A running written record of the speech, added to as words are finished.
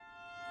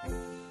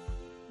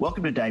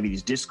Welcome to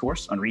Diabetes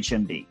Discourse on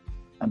ReachMD.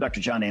 I'm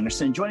Dr. John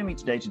Anderson. Joining me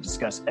today to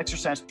discuss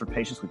exercise for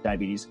patients with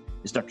diabetes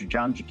is Dr.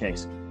 John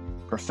Jacasik,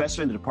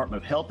 professor in the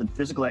Department of Health and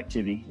Physical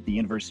Activity at the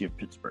University of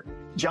Pittsburgh.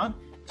 John,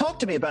 talk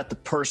to me about the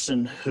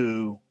person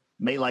who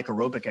may like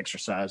aerobic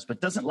exercise but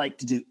doesn't like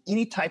to do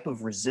any type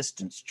of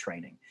resistance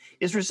training.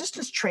 Is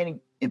resistance training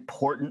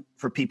important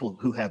for people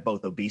who have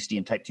both obesity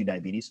and type 2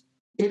 diabetes?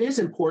 It is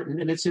important,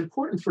 and it's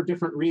important for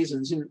different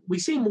reasons. And we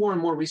see more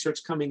and more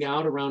research coming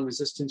out around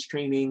resistance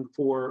training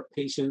for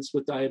patients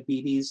with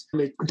diabetes.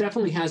 It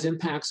definitely has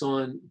impacts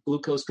on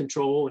glucose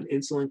control and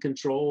insulin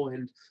control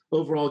and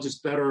overall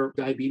just better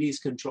diabetes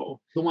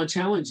control. The one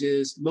challenge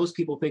is most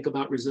people think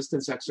about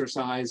resistance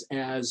exercise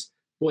as,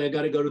 boy, I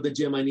got to go to the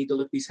gym. I need to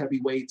lift these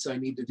heavy weights. I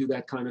need to do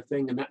that kind of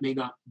thing. And that may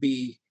not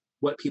be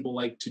what people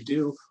like to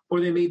do, or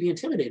they may be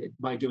intimidated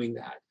by doing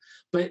that.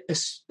 But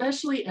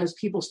especially as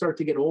people start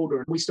to get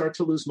older, we start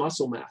to lose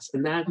muscle mass.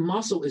 And that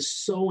muscle is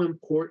so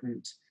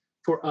important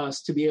for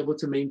us to be able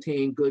to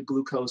maintain good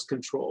glucose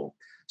control.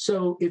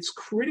 So it's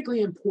critically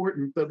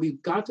important, but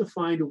we've got to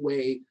find a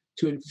way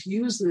to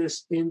infuse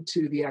this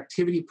into the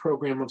activity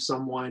program of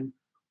someone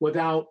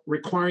without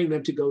requiring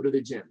them to go to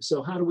the gym.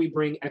 So how do we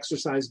bring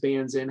exercise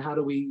bands in? How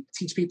do we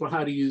teach people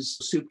how to use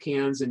soup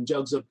cans and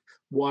jugs of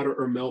water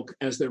or milk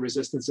as their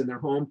resistance in their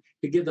home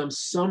to give them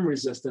some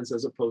resistance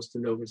as opposed to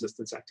no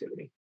resistance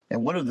activity?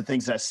 And one of the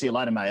things I see a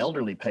lot in my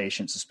elderly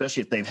patients,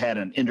 especially if they've had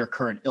an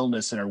intercurrent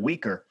illness and are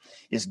weaker,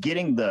 is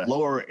getting the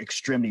lower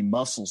extremity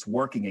muscles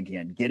working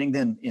again, getting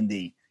them in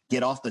the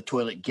get off the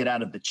toilet, get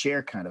out of the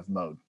chair kind of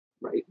mode.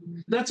 Right.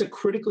 That's a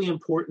critically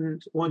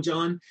important one,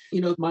 John.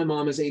 You know, my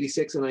mom is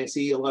 86 and I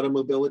see a lot of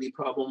mobility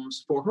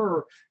problems for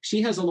her.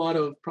 She has a lot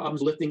of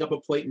problems lifting up a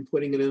plate and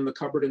putting it in the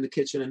cupboard in the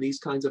kitchen and these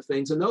kinds of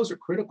things. And those are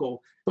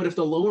critical. But if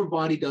the lower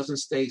body doesn't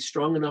stay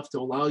strong enough to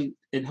allow you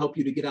and help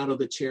you to get out of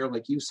the chair,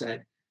 like you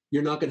said,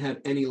 you're not going to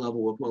have any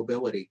level of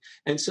mobility.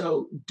 And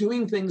so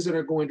doing things that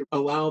are going to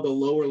allow the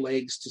lower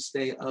legs to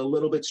stay a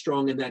little bit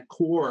strong in that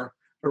core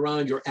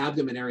around your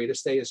abdomen area to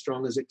stay as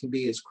strong as it can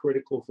be is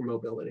critical for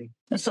mobility.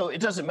 And so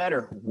it doesn't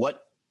matter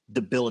what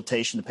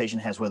debilitation the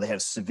patient has, whether they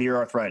have severe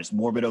arthritis,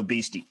 morbid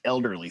obesity,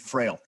 elderly,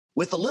 frail.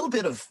 With a little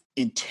bit of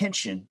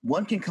intention,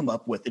 one can come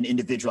up with an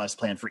individualized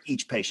plan for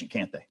each patient,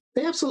 can't they?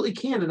 They absolutely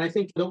can. And I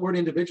think the word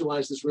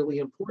individualized is really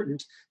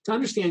important to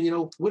understand,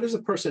 what is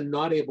a person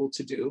not able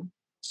to do?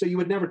 So you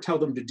would never tell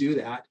them to do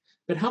that.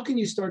 But how can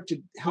you start to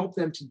help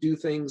them to do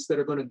things that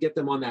are going to get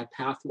them on that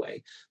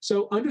pathway?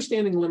 So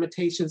understanding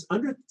limitations,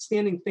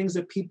 understanding things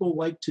that people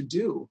like to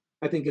do,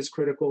 I think is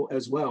critical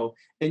as well.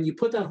 And you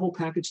put that whole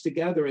package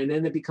together and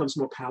then it becomes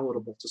more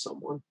palatable to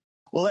someone.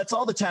 Well, that's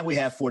all the time we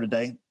have for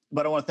today.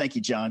 But I want to thank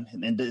you, John.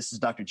 And this is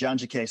Dr. John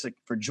Jacasik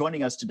for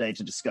joining us today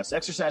to discuss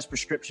exercise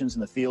prescriptions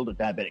in the field of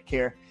diabetic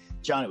care.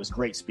 John, it was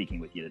great speaking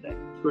with you today.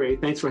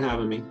 Great. Thanks for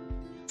having me.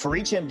 For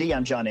ReachMD,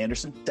 I'm John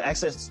Anderson. To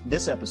access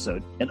this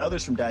episode and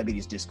others from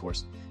Diabetes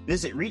Discourse,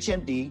 visit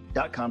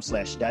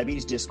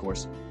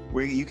reachmd.com/diabetesdiscourse,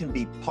 where you can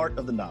be part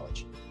of the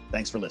knowledge.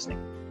 Thanks for listening.